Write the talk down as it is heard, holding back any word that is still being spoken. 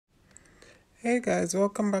Hey guys,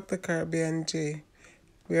 welcome back to Caribbean J.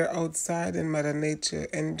 We are outside in Mother Nature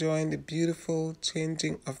enjoying the beautiful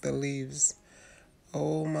changing of the leaves.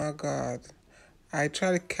 Oh my God. I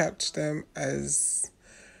try to catch them as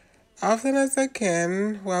often as I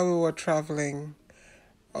can while we were traveling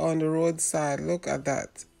on the roadside. Look at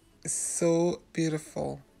that. It's so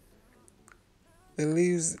beautiful. The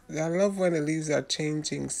leaves, I love when the leaves are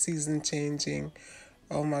changing, season changing.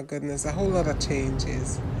 Oh my goodness, a whole lot of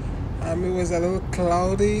changes. It was a little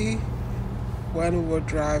cloudy when we were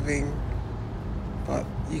driving, but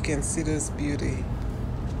you can see this beauty.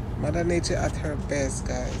 Mother Nature at her best,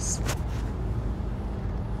 guys.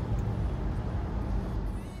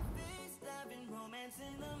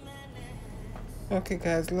 Okay,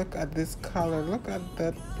 guys, look at this color. Look at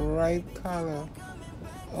that bright color.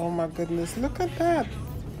 Oh my goodness, look at that.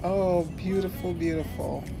 Oh, beautiful,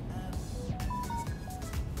 beautiful.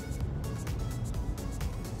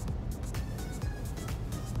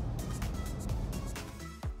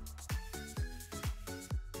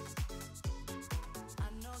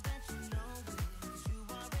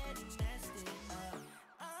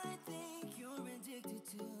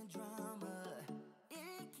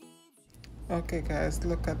 Okay, guys,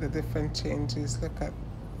 look at the different changes. Look at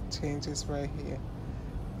changes right here.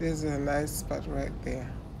 There's a nice spot right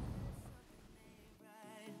there.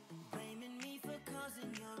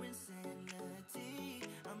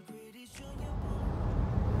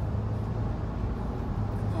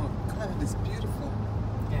 Oh God, it is beautiful.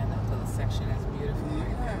 Yeah, that little section is beautiful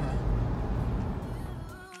right there. Yeah.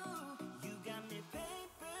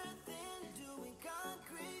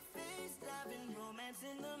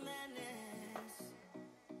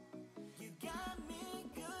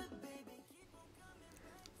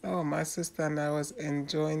 Oh, my sister and I was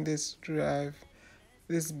enjoying this drive,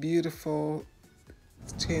 this beautiful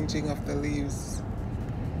changing of the leaves.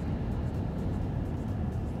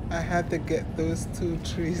 I had to get those two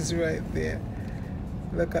trees right there.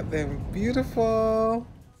 Look at them, beautiful.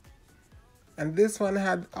 And this one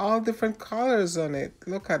had all different colors on it.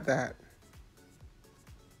 Look at that.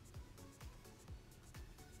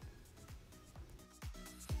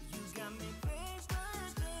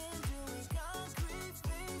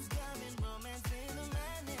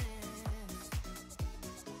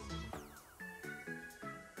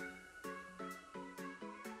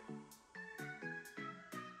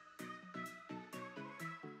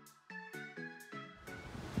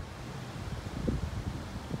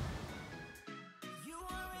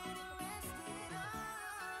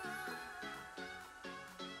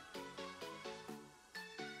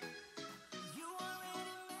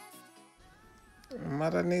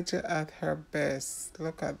 Mother Nature at her best.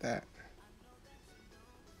 Look at that.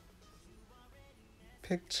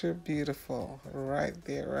 Picture beautiful. Right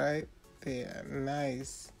there, right there.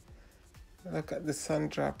 Nice. Look at the sun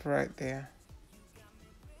drop right there.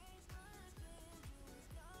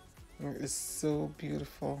 It's so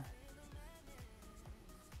beautiful.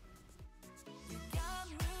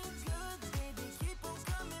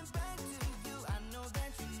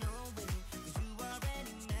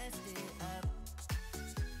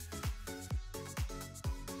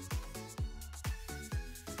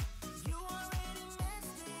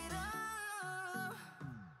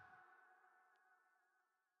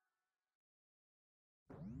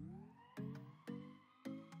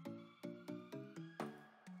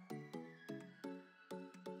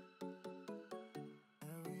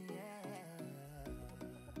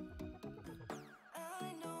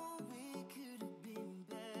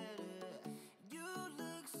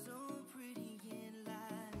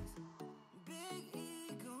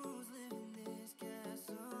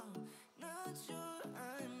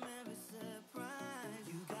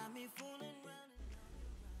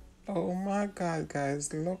 Oh my God,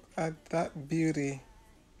 guys, look at that beauty.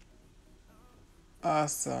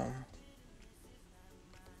 Awesome.